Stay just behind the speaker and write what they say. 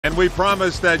And we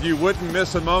promised that you wouldn't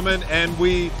miss a moment, and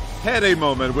we had a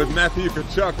moment with Matthew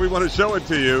Tkachuk. We want to show it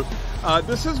to you.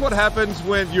 This is what happens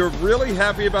when you're really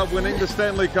happy about winning the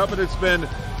Stanley Cup, and it's been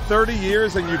 30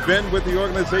 years and you've been with the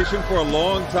organization for a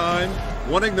long time,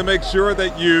 wanting to make sure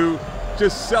that you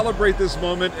just celebrate this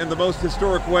moment in the most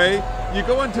historic way. You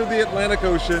go into the Atlantic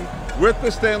Ocean with the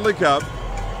Stanley Cup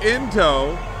in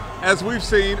tow, as we've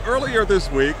seen earlier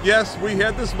this week. Yes, we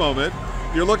had this moment.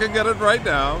 You're looking at it right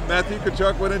now. Matthew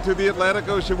Tkachuk went into the Atlantic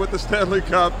Ocean with the Stanley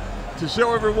Cup to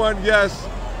show everyone, yes,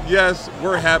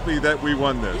 we're happy that we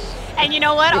won this. And you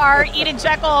know what? Our Eden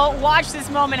Jekyll watched this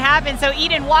moment happen. So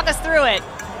Eden, walk us through it.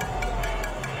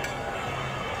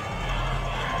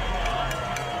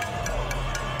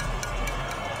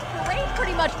 Parade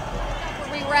pretty much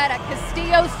where we were at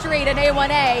Castillo Street in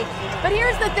A1A. But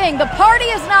here's the thing, the party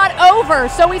is not over.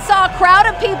 So we saw a crowd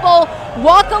of people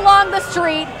walk along the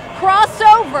street, cross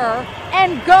over,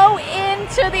 and go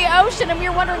into the ocean. And we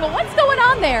were wondering, well, what's going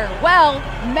on there? Well,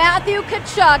 Matthew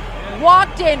Tkachuk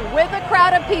walked in with a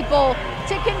crowd of people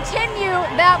to continue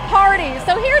that party.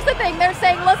 So here's the thing, they're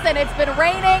saying, listen, it's been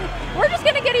raining, we're just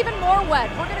gonna get even more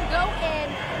wet. We're gonna go in,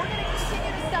 we're gonna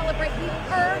continue to celebrate. We've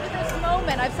earned this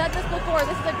moment. I've said this before,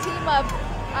 this is a team of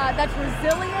that's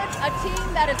resilient, a team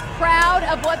that is proud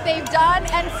of what they've done,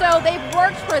 and so they've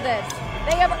worked for this.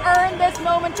 They have earned this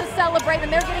moment to celebrate, and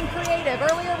they're getting creative.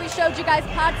 Earlier we showed you guys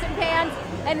pots and pans,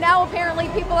 and now apparently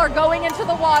people are going into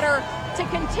the water to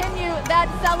continue that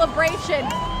celebration.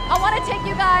 I want to take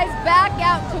you guys back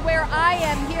out to where I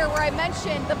am here, where I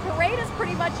mentioned the parade is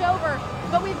pretty much over,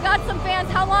 but we've got some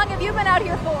fans. How long have you been out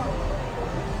here for?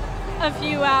 A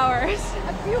few hours.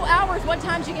 A few hours. What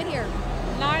time did you get here?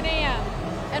 9 a.m.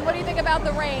 And what do you think about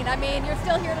the rain? I mean, you're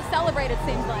still here to celebrate, it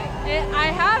seems like.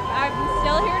 I'm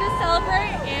still here to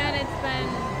celebrate, and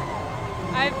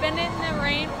I've been in the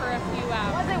rain for a few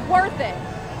hours. Was it worth it?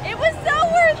 It was so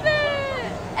worth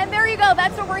it! And there you go,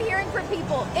 that's what we're hearing from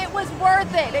people. It was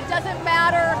worth it. It doesn't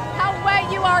matter how wet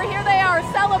you are, here they are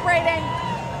celebrating.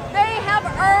 They have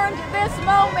earned this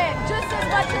moment just as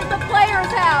much as the players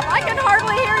have. I can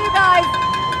hardly hear you guys.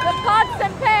 The pots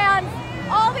and pans,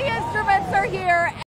 all the instruments are here.